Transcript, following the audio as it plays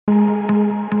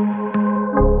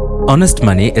Honest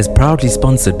Money is proudly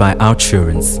sponsored by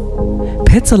Outsurance.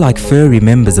 Pets are like furry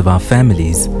members of our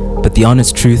families, but the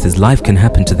honest truth is life can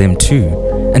happen to them too,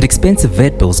 and expensive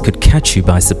vet bills could catch you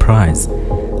by surprise.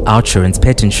 Outsurance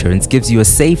Pet Insurance gives you a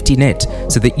safety net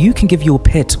so that you can give your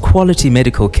pet quality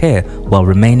medical care while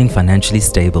remaining financially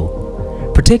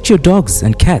stable. Protect your dogs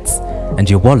and cats and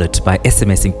your wallet by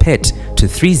SMSing PET to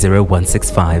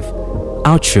 30165.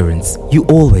 Outsurance, you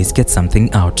always get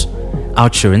something out.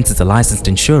 Outsurance is a licensed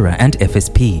insurer and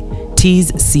FSP.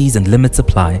 T's, C's and limits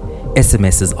apply.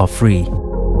 SMSs are free.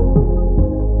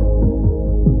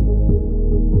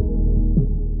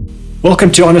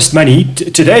 Welcome to Honest Money.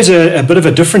 Today's a bit of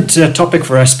a different topic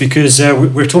for us because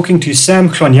we're talking to Sam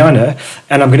Hlonyana,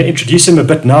 and I'm going to introduce him a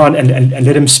bit now and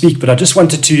let him speak. But I just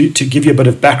wanted to give you a bit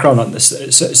of background on this.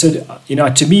 So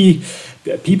to me,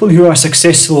 people who are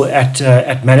successful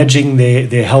at managing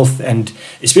their health, and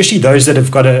especially those that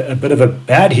have got a bit of a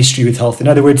bad history with health, in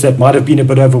other words, that might have been a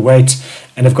bit overweight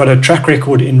and have got a track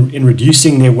record in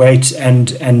reducing their weight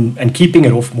and keeping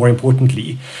it off, more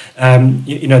importantly,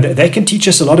 they can teach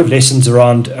us a lot of lessons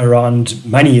around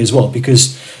money as well,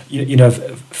 because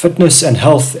fitness and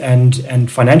health and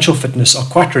financial fitness are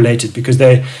quite related, because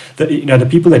the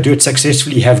people that do it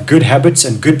successfully have good habits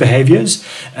and good behaviors,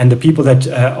 and the people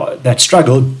that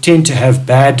struggle tend to have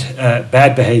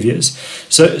bad behaviors.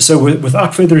 So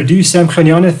without further ado, Sam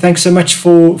Hlonyana, thanks so much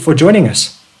for joining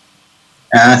us.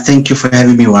 Thank you for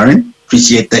having me, Warren.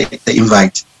 Appreciate the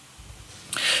invite.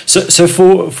 So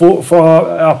for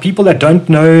our people that don't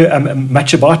know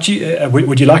much about you,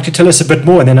 would you like to tell us a bit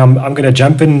more, and then I'm going to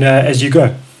jump in as you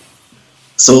go.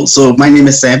 So my name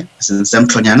is Sam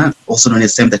Hlonyana, also known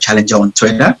as Sam the Challenger on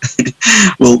Twitter.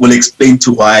 we'll explain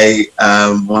to why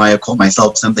I call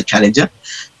myself Sam the Challenger.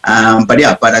 But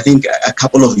I think a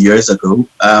couple of years ago,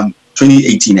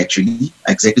 2018 actually,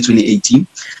 exactly 2018,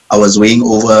 I was weighing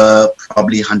over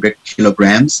probably 100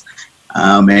 kilograms.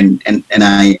 And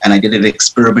I did an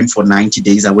experiment for 90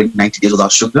 days. I went 90 days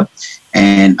without sugar,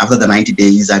 and after the 90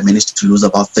 days, I managed to lose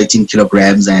about 13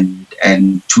 kilograms and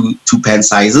two pant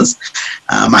sizes.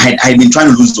 I had been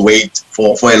trying to lose weight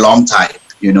for a long time,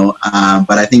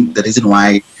 but I think the reason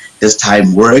why this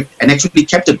time worked and actually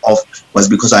kept it off was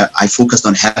because I focused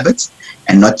on habits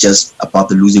and not just about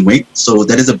the losing weight. So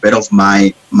that is a bit of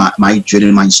my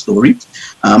journey, my story.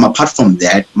 Apart from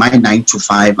that, my 9 to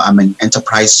 5, I'm an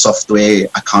enterprise software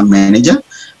account manager.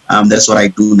 That's what I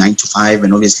do, 9 to 5.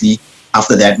 And obviously,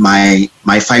 after that, my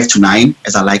 5 to 9,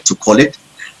 as I like to call it,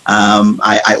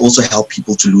 I also help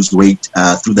people to lose weight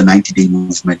through the 90-day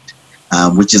movement,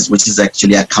 which is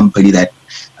actually a company that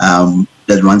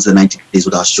runs the 90 days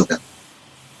without sugar.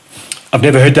 I've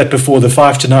never heard that before, the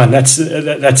 5 to 9.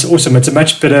 That's awesome. It's a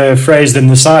much better phrase than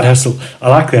the side hustle. I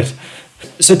like that.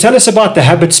 So tell us about the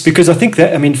habits, because I think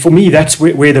that, for me, that's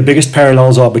where the biggest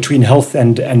parallels are between health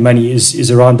and money is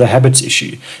around the habits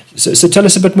issue. So tell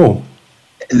us a bit more.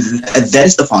 That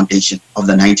is the foundation of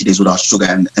the 90 days without sugar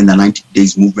and the 90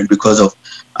 days movement, because of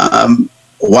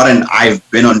Warren, I've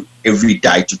been on every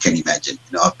diet you can imagine.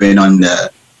 I've been on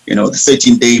the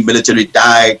 13-day military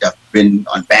diet. I've been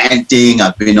on banting.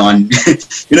 I've been on,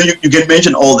 you can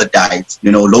mention all the diets,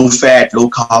 low fat, low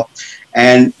carb.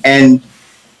 And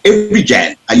every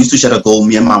Jan, I used to set a goal.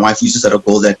 Me and my wife used to set a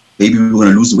goal that maybe we were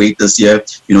going to lose weight this year.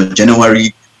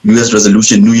 January, New Year's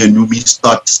resolution, New Year, New Me,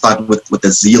 start with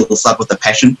the zeal, start with the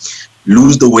passion,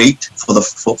 lose the weight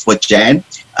for Jan.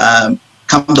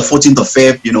 Come the 14th of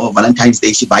Feb, Valentine's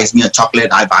Day, she buys me a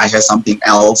chocolate, I buy her something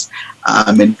else,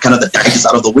 and kind of the diet is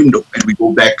out of the window, and we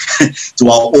go back to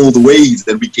our old ways,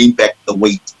 and we gain back the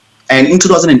weight. And in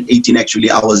 2018,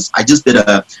 actually, I just did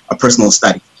a personal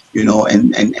study,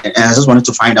 and I just wanted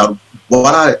to find out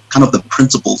what are kind of the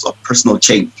principles of personal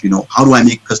change. How do I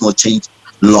make personal change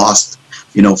last,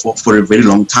 for a very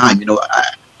long time, and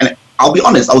I'll be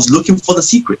honest, I was looking for the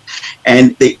secret,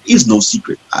 and there is no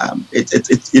secret.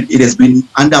 It has been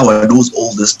under our nose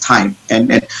all this time.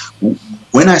 And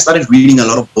when I started reading a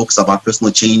lot of books about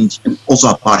personal change and also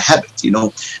about habits,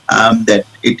 that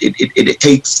it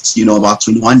takes, about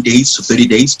 21 days to 30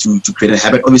 days to create a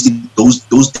habit. Obviously,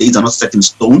 those days are not set in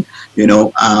stone,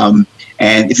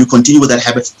 and if you continue with that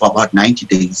habit for about 90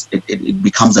 days, it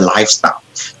becomes a lifestyle.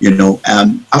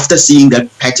 After seeing that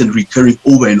pattern recurring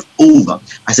over and over,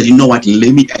 I said,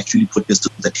 let me actually put this to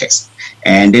the test.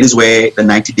 And that is where the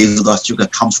 90 days without sugar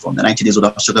comes from. The 90 days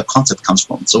without sugar concept comes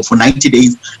from. So for 90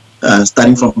 days,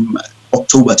 starting from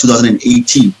October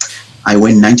 2018, I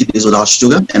went 90 days without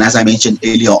sugar. And as I mentioned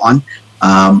earlier on,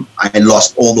 I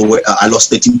lost all the way. I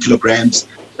lost 13 kilograms,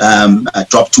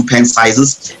 dropped 2 pant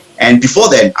sizes. And before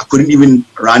then, I couldn't even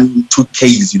run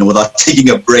 2Ks, without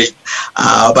taking a break.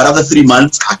 But after 3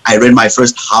 months, I ran my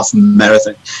first half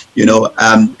marathon,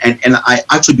 and I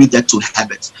attribute that to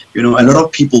habits. A lot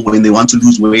of people, when they want to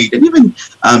lose weight, and even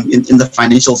in the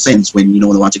financial sense, when, they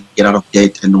want to get out of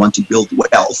debt and want to build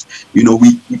wealth,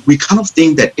 we kind of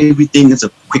think that everything is a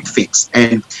quick fix.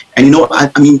 And I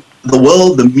mean, the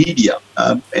world, the media,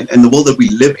 and the world that we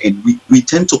live in, we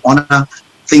tend to honor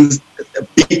things,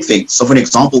 big things. So, for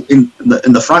example, in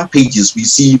the front pages, we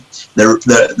see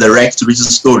the rags to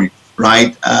riches story,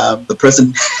 right? The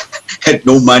person had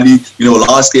no money,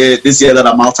 last year, this year that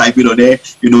I'm multi-billionaire.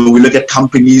 We look at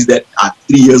companies that are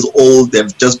 3 years old,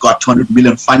 they've just got 200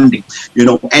 million funding,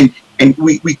 and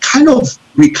we kind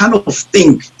of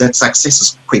think that success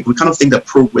is quick. We kind of think that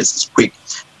progress is quick.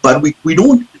 But we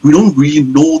don't really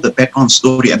know the background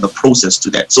story and the process to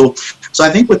that. So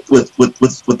I think with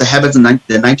the habits and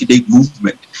the 90-day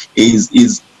movement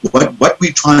is what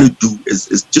we're trying to do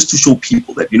is just to show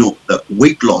people that the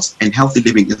weight loss and healthy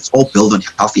living is all built on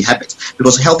healthy habits,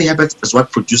 because healthy habits is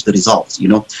what produce the results.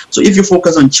 So if you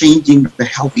focus on changing the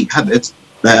healthy habits,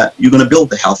 you're going to build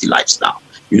the healthy lifestyle.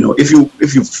 If you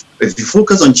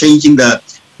focus on changing the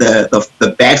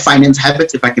bad finance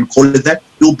habits, if I can call it that,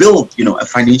 you'll build, a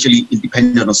financially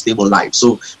independent or stable life.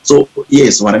 So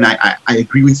yes, Warren, I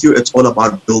agree with you. It's all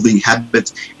about building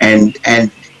habits, and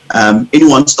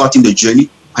anyone starting the journey,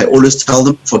 I always tell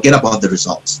them, forget about the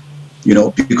results,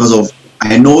 because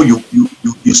I know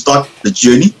you start the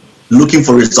journey looking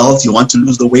for results. You want to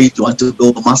lose the weight, you want to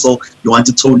build the muscle, you want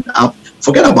to tone up.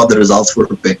 Forget about the results for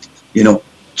a bit,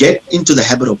 Get into the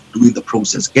habit of doing the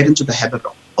process. Get into the habit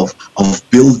of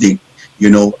building,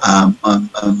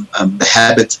 the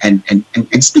habits and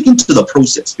sticking to the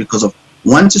process. Because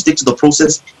once you stick to the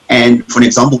process, and for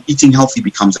example, eating healthy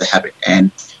becomes a habit, and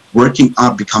working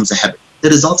out becomes a habit, the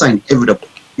results are inevitable.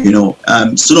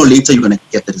 Sooner or later you're going to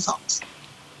get the results.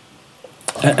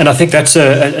 And I think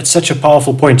it's such a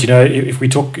powerful point. If we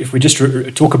just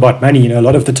talk about money, a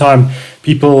lot of the time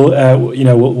people,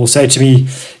 will say to me,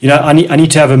 I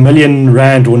need to have R1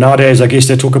 million, or nowadays I guess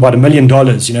they talk about $1 million,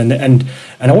 and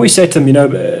I always say to them,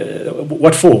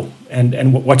 what for,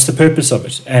 and what's the purpose of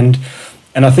it,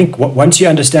 and I think once you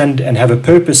understand and have a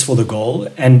purpose for the goal,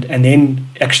 and then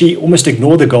actually almost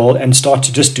ignore the goal and start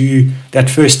to just do that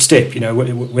first step,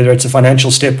 whether it's a financial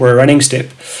step or a running step,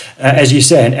 as you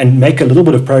say, and make a little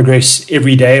bit of progress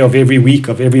every day of every week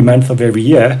of every month of every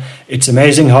year, it's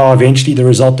amazing how eventually the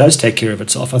result does take care of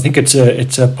itself. I think it's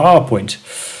a PowerPoint.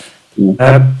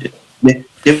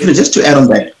 Definitely, just to add on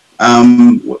that,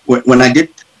 when I did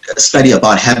study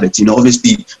about habits,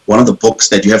 obviously one of the books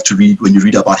that you have to read when you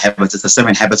read about habits is The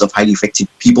 7 Habits of Highly Effective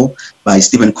People by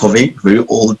Stephen Covey, very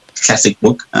old classic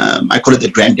book. I call it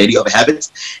the granddaddy of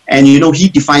habits. And he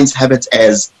defines habits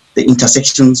as the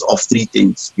intersections of 3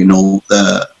 things,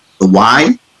 the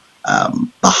why,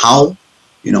 the how,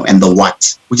 and the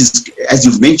what, which is, as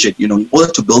you've mentioned, in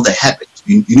order to build a habit,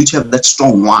 you need to have that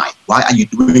strong why. Why are you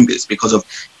doing this? Because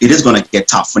it is going to get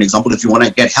tough. For example, if you want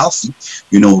to get healthy,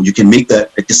 you can make the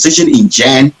decision in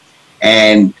Jan,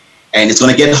 and it's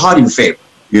going to get hard in Feb.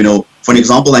 For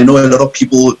example, I know a lot of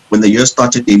people, when the year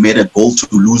started, they made a goal to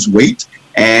lose weight,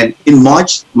 and in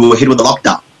March we were hit with a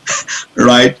lockdown.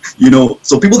 Right?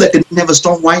 So people that didn't have a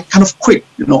strong why kind of quit,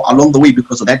 along the way,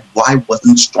 because of that why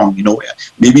wasn't strong.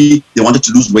 Maybe they wanted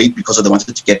to lose weight because they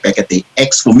wanted to get back at their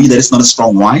ex. For me, that is not a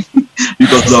strong why,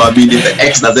 because if the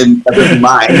ex doesn't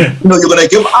mind, you're gonna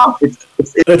give up.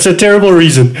 That's a terrible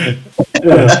reason.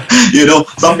 Yeah.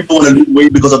 Some people want to lose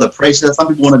weight because of the pressure. Some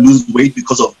people want to lose weight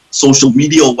because of social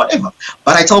media or whatever.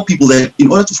 But I tell people that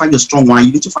in order to find a strong why,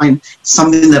 you need to find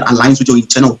something that aligns with your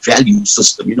internal value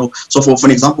system. So for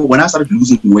example, when I started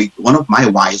losing weight, one of my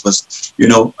whys was,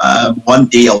 one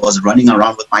day I was running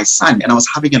around with my son and I was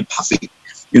having him puffing.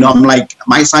 I'm like,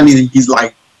 my son he's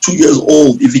like 2 years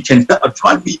old. If he can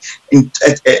outrun me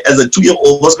as a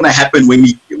 2-year-old, what's going to happen when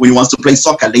he wants to play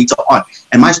soccer later on?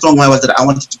 And my strong why was that I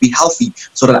wanted to be healthy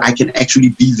so that I can actually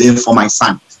be there for my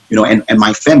son, and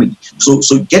my family. So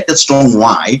get that strong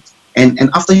why. And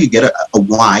after you get a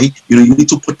why, you need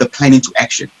to put the plan into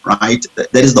action, right?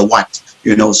 That is the what,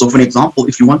 So for example,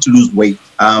 if you want to lose weight,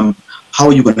 how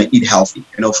are you going to eat healthy?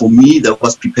 For me, that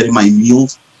was preparing my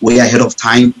meals way ahead of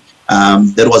time.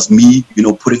 That was me,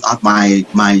 putting out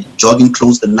my jogging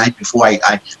clothes the night before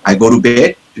I go to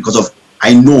bed, because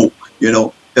I know,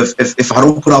 if I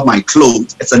don't put out my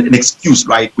clothes, it's an excuse,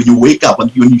 right? When you wake up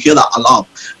and when you hear that alarm,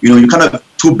 you kind of have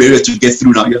 2 barriers to get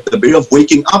through now. You have the barrier of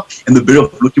waking up and the barrier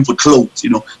of looking for clothes,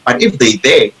 But if they're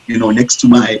there, next to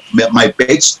my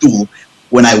bed stool,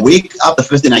 when I wake up, the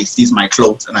first thing I see is my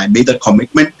clothes, and I made that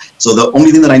commitment. So the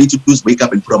only thing that I need to do is wake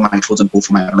up and put on my clothes and go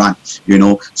for my run, you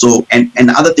know. So, and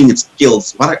the other thing is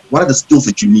skills. What are the skills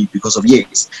that you need? Because of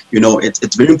it's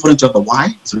very important to have the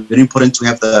why. It's very important to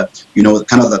have the,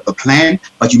 kind of the plan,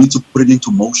 but you need to put it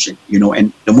into motion,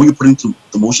 and the more you put into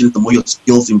the motion, the more your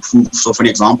skills improve. So for an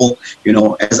example,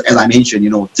 as I mentioned,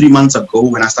 3 months ago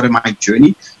when I started my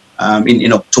journey,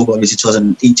 in October, obviously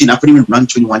 2018, I couldn't even run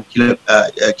 21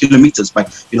 kilometers.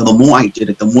 But the more I did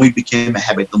it, the more it became a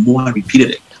habit. The more I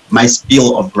repeated it, my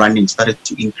skill of running started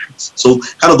to increase. So,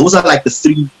 kind of those are like the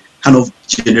three kind of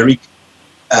generic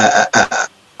habit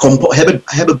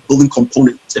building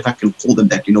components, if I can call them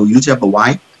that. You need to have the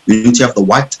why, you need to have the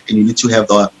what, and you need to have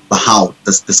the how,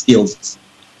 the skills.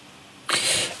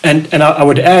 And I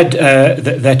would add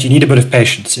that you need a bit of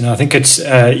patience. I think it's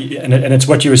and it's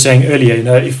what you were saying earlier.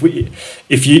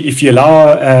 If you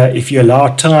allow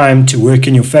time to work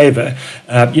in your favor,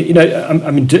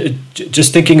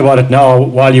 just thinking about it now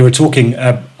while you were talking,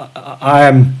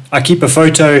 I keep a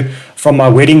photo from my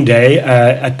wedding day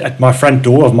at my front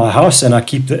door of my house, and I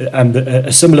keep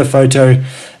a similar photo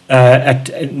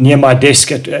near my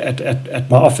desk at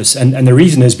my office, and the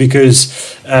reason is because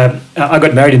I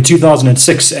got married in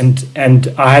 2006,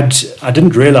 and I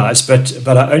didn't realize, but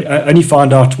I only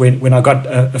found out when I got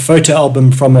a photo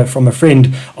album from a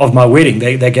friend of my wedding.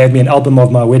 They gave me an album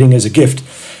of my wedding as a gift,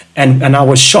 and I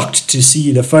was shocked to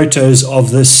see the photos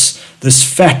of this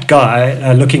fat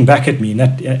guy looking back at me,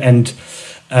 and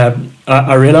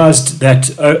I realized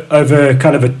that over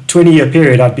kind of a 20-year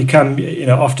period, I'd become,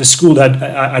 after school,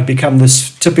 I'd become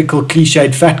this typical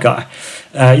cliched fat guy,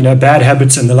 bad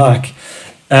habits and the like.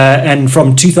 And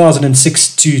from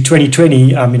 2006 to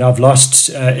 2020, I've lost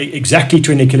exactly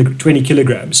 20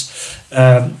 kilograms.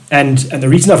 And the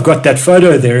reason I've got that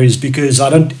photo there is because I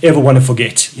don't ever want to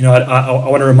forget. I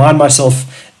want to remind myself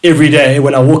every day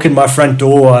when I walk in my front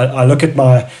door, I look at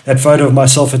that photo of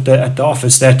myself at the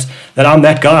office that I'm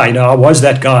that guy. I was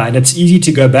that guy, and it's easy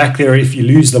to go back there if you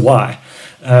lose the why.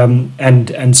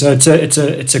 And so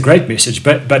it's a great message.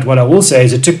 But what I will say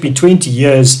is it took me 20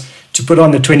 years to put on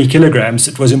the 20 kilograms.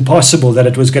 It was impossible that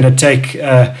it was going to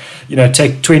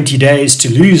take 20 days to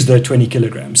lose the 20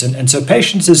 kilograms. And so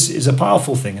patience is a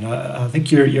powerful thing, and I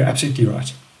think you're absolutely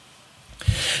right.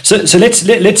 So let's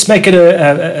make it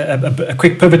a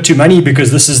quick pivot to money, because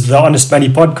this is the Honest Money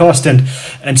podcast,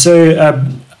 and so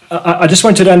I just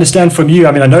wanted to understand from you.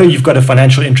 I know you've got a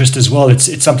financial interest as well.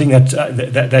 It's something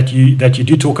that you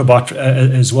do talk about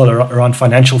as well around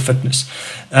financial fitness.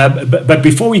 But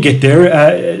before we get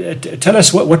there, tell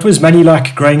us what was money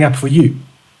like growing up for you?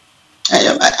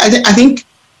 I think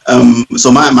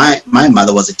so. My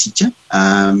mother was a teacher,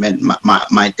 and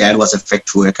my dad was a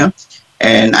factory worker.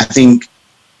 And I think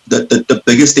the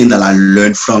biggest thing that I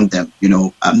learned from them,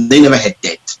 they never had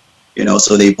debt,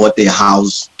 so they bought their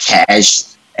house cash,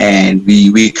 and we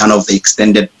they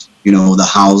extended, the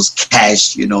house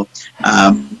cash,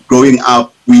 growing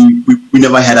up, we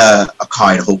never had a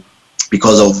car at home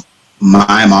because of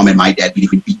my mom and my dad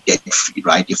being debt free,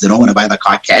 right? If they don't want to buy the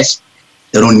car cash,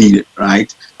 they don't need it,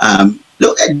 right?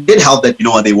 Look, it did help that,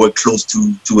 they were close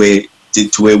to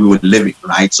where we were living,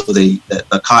 right? So the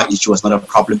car issue was not a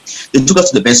problem. They took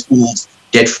us to the best schools,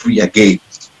 debt-free again,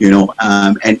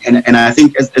 and I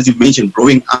think as you mentioned,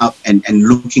 growing up and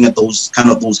looking at those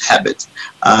habits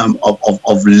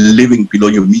of living below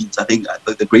your means. I think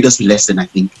the greatest lesson I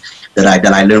think that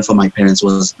I learned from my parents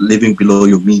was living below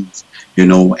your means,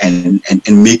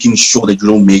 and making sure that you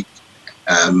don't make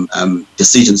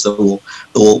decisions that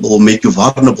will make you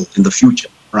vulnerable in the future,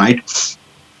 right?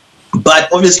 But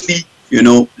obviously,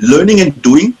 learning and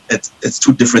doing, it's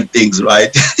two different things,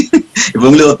 right? If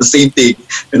only not the same thing,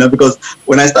 because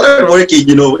when I started working,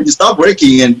 when you start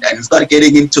working and start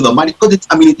getting into the money, because it's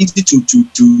easy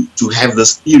to have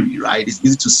this theory, right? It's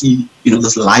easy to see,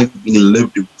 this life being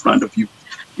lived in front of you.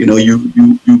 You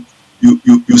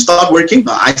start working.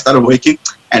 I started working,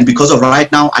 and because of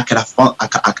right now, I could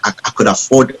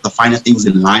afford the finer things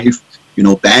in life.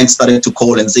 Banks started to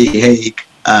call and say, hey,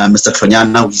 Mr.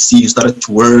 Klonyana, we see you started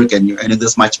to work and you're earning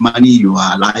this much money, you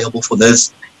are liable for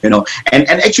this, and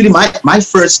actually my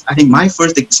first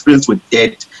experience with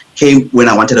debt came when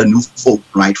I wanted a new phone,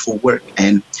 right, for work,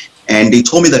 and they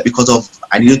told me that because of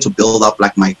I needed to build up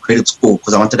like my credit score,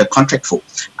 because I wanted a contract phone.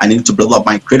 I needed to build up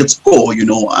my credit score, I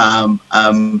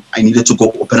needed to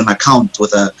go open an account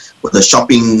with a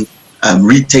shopping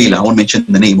retailer. I won't mention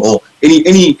the name, or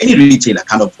any retailer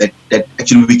kind of that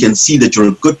actually we can see that you're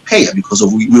a good payer, because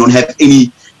of we don't have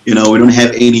any we don't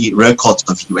have any records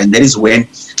of you. And that is when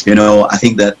I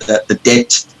think that the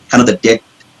debt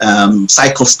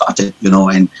cycle started,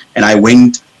 and I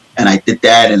went and I did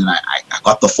that, and I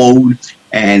got the phone,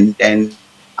 and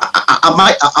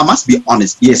I must be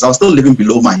honest. Yes, I was still living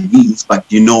below my means, but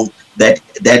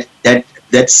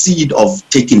that seed of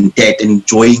taking debt and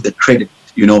enjoying the credit,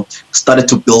 started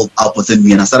to build up within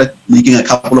me, and I started making a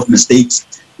couple of mistakes,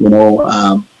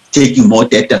 taking more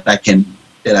debt that I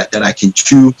can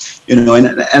chew,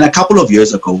 and a couple of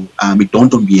years ago, it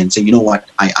dawned on me and saying, you know what,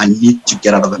 I need to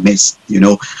get out of a mess.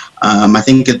 I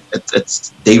think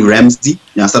it's Dave Ramsey.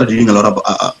 I started reading a lot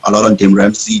on Dave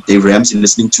Ramsey,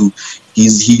 listening to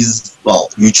his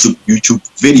YouTube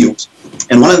videos,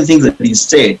 and one of the things that he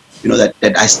said,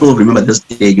 that I still remember this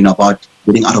day, about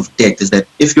getting out of debt, is that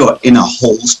if you're in a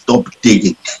hole, stop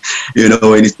digging,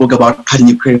 and he spoke about cutting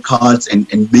your credit cards and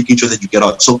making sure that you get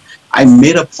out. So I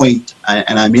made a point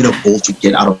and I made a goal to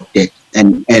get out of debt,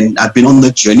 and I've been on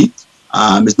the journey.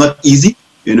 It's not easy,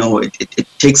 it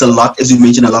takes a lot, as you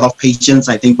mentioned, a lot of patience.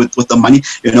 I think with the money,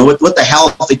 with the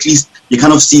health, at least you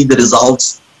kind of see the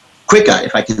results quicker,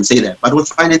 if I can say that. But with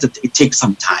finance, it takes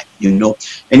some time, and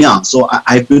yeah, so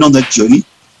I've been on that journey.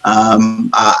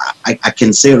 I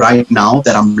can say right now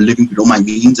that I'm living below my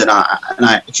means, and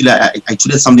I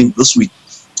tweeted something this week.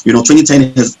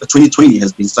 2020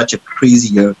 has been such a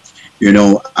crazy year.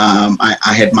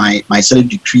 I had my salary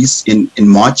decrease in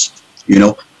March,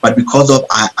 but because of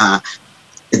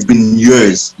it's been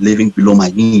years living below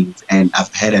my means, and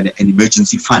I've had an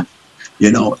emergency fund.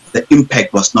 The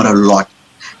impact was not a lot.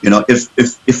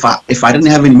 If I didn't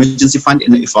have an emergency fund,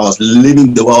 and if I was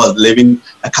living the way I was living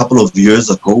a couple of years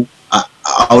ago,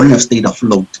 I wouldn't have stayed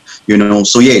afloat. So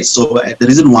the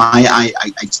reason why I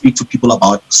speak to people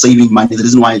about saving money, the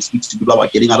reason why I speak to people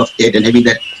about getting out of debt and having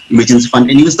that emergency fund,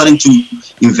 and even starting to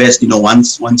invest,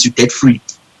 once you're debt free,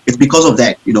 it's because of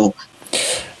that.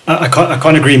 I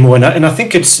can't agree more, and I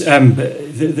think it's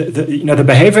the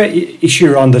behavior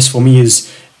issue around this for me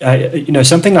is.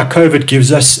 Something like COVID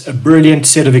gives us a brilliant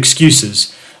set of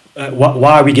excuses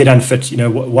why we get unfit,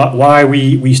 why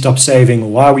we stop saving, or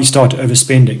why we start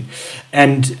overspending.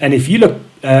 And if you look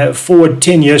forward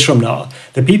 10 years from now,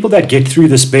 the people that get through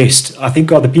this best, I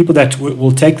think, are the people that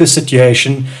will take the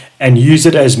situation and use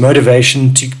it as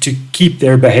motivation to keep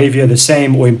their behavior the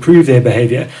same or improve their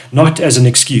behavior, not as an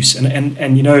excuse.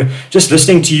 And just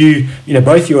listening to you,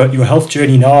 both your health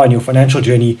journey now and your financial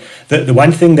journey, the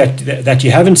one thing that you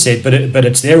haven't said, but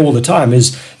it's there all the time,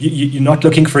 is you're not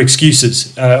looking for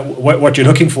excuses. What you're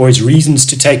looking for is reasons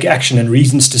to take action and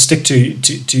reasons to stick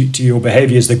to your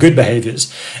behaviors, the good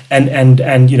behaviors. And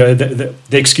the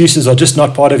excuses are just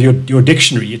not part of your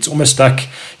dictionary. It's almost like,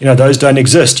 those don't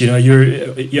exist.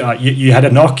 You had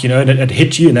a knock, and it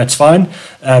hit you, and that's fine.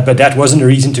 But that wasn't a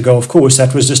reason to go off course.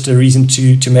 That was just a reason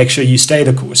to make sure you stay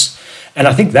the course. And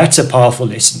I think that's a powerful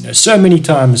lesson. So many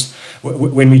times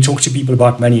when we talk to people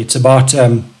about money, it's about,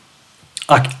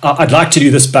 I'd like to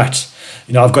do this, but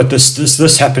I've got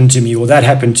this happened to me, or that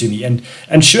happened to me. And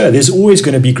sure, there's always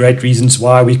going to be great reasons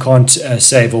why we can't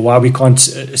save, or why we can't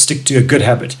stick to a good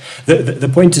habit. The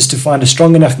point is to find a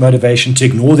strong enough motivation to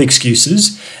ignore the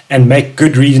excuses and make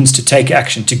good reasons to take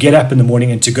action, to get up in the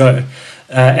morning and to go.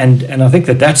 And I think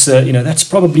that's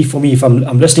probably, for me, if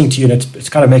I'm listening to you, and it's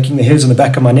kind of making the hairs on the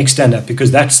back of my neck stand up,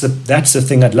 because that's the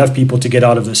thing I'd love people to get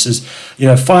out of this is,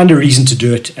 find a reason to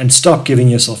do it and stop giving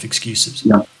yourself excuses.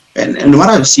 Yeah. And what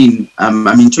I've seen,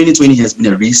 2020 has been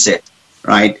a reset,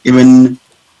 right? Even,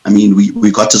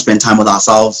 we got to spend time with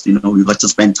ourselves, we got to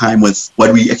spend time with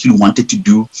what we actually wanted to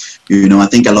do. I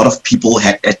think a lot of people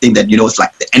had a thing that, it's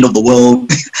like the end of the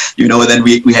world, and then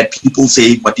we had people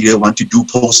saying what do they want to do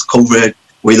post-COVID,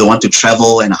 where they want to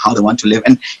travel and how they want to live.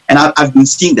 And I've been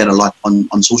seeing that a lot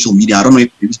on social media. I don't know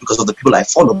if it's because of the people I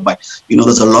follow, but,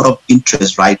 there's a lot of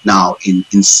interest right now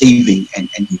in saving and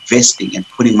investing and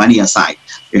putting money aside.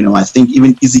 I think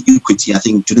even Easy Equity, I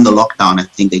think during the lockdown, I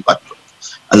think they got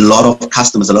a lot of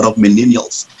customers, a lot of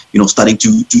millennials, starting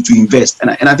to invest.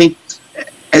 And I think,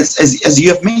 as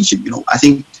you have mentioned, I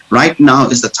think right now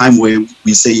is the time where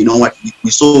we say, we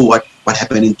saw what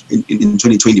happened in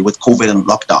 2020 with COVID and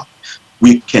lockdown.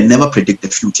 We can never predict the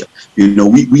future.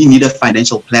 We need a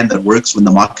financial plan that works when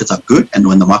the markets are good and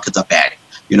when the markets are bad.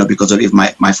 Because if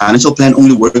my financial plan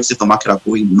only works if the market are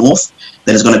going north,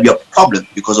 then it's going to be a problem,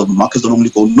 because of the markets don't only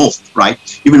go north, right?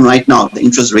 Even right now, the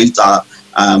interest rates are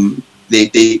they're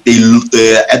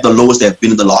at the lowest they've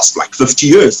been in the last 50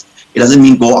 years. It doesn't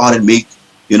mean go out and make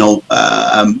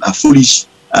foolish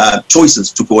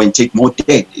choices to go and take more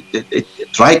debt.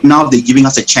 Right now they're giving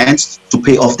us a chance to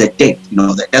pay off that debt.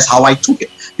 That's how I took it.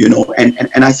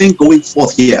 And I think going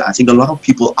forth here, I think a lot of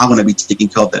people are going to be taking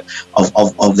care of the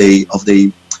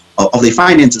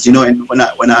finances. And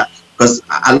when because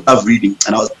I love reading,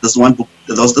 and there was this one book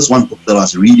that I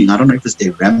was reading. I don't know if it's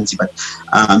Dave Ramsey, but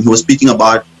he was speaking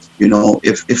about,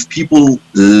 if people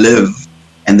live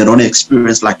and they don't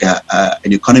experience like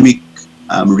an economic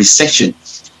recession,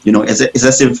 it's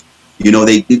as if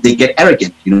they get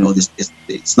arrogant.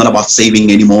 It's not about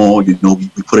saving anymore. We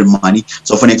put in money.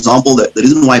 So, for an example, the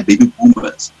reason why baby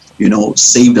boomers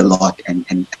saved a lot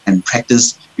and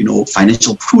practiced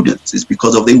financial prudence is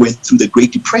because they went through the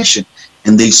Great Depression,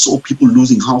 and they saw people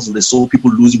losing houses, they saw people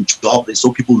losing jobs, they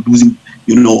saw people losing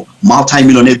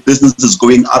multi-millionaire businesses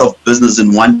going out of business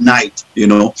in one night.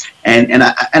 And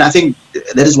I think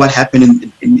that is what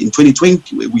happened in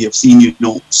 2020. We have seen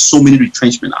so many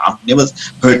retrenchment. I've never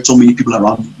heard so many people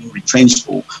around me being retrenched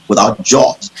or without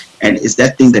jobs. And it's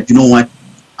that thing that,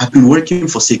 I've been working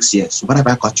for 6 years. What have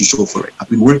I got to show for it? I've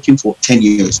been working for 10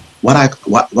 years. What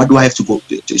do I have to go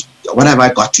to? What have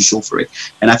I got to show for it?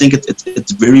 And I think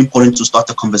it's very important to start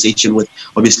the conversation with.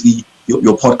 Obviously,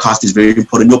 your podcast is very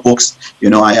important. Your books,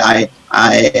 I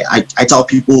tell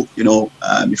people,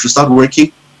 if you start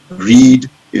working, read.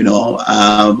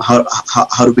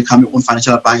 How to become your own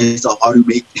financial advisor, how to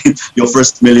make your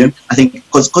first million. I think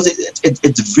because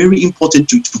it's very important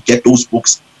to get those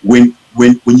books when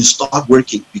you start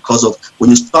working, because of when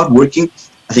you start working,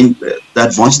 I think the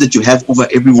advantage that you have over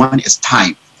everyone is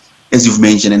time, as you've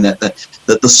mentioned, and that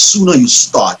the sooner you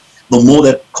start, the more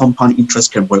that compound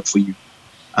interest can work for you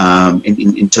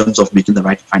in terms of making the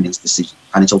right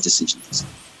financial decisions.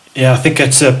 Yeah, I think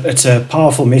it's a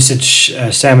powerful message,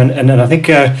 Sam, and I think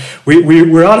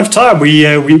we're out of time.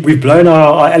 We've blown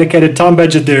our allocated time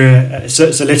budget there, so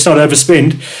let's not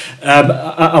overspend.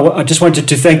 I just wanted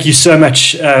to thank you so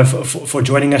much for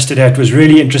joining us today. It was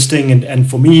really interesting, and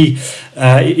for me,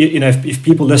 if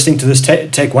people listening to this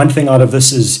take one thing out of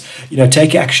this is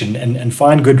take action and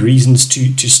find good reasons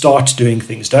to start doing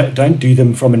things. Don't do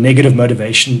them from a negative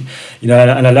motivation. And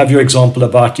I love your example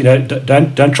about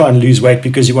don't try and lose weight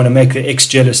because you want to make the ex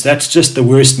jealous. That's just the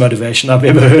worst motivation I've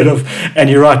ever heard of. And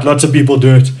you're right, lots of people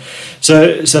do it.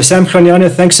 So Sam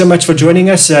Klanyana, thanks so much for joining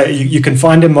us. You can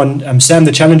find him on Sam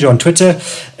the Challenger on Twitter,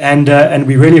 and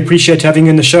we really appreciate having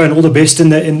you in the show, and all the best in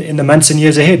the months and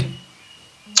years ahead.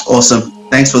 Awesome.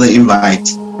 Thanks for the invite.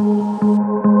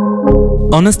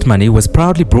 Honest Money was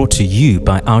proudly brought to you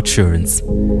by Outsurance.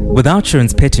 With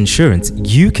Outsurance Pet Insurance,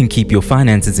 you can keep your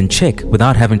finances in check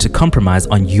without having to compromise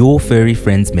on your furry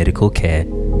friend's medical care.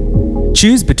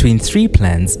 Choose between 3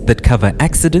 plans that cover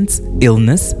accidents,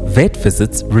 illness, vet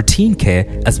visits, routine care,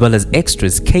 as well as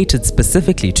extras catered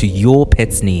specifically to your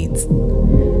pet's needs.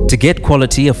 To get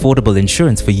quality, affordable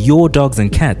insurance for your dogs and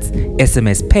cats,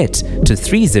 SMS PET to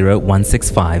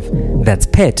 30165. That's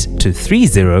PET to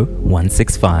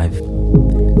 30165.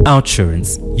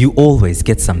 Outsurance. You always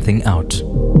get something out.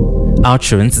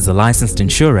 Outsurance is a licensed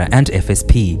insurer and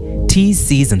FSP. T's,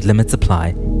 C's and limits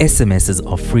apply. SMSs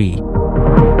are free.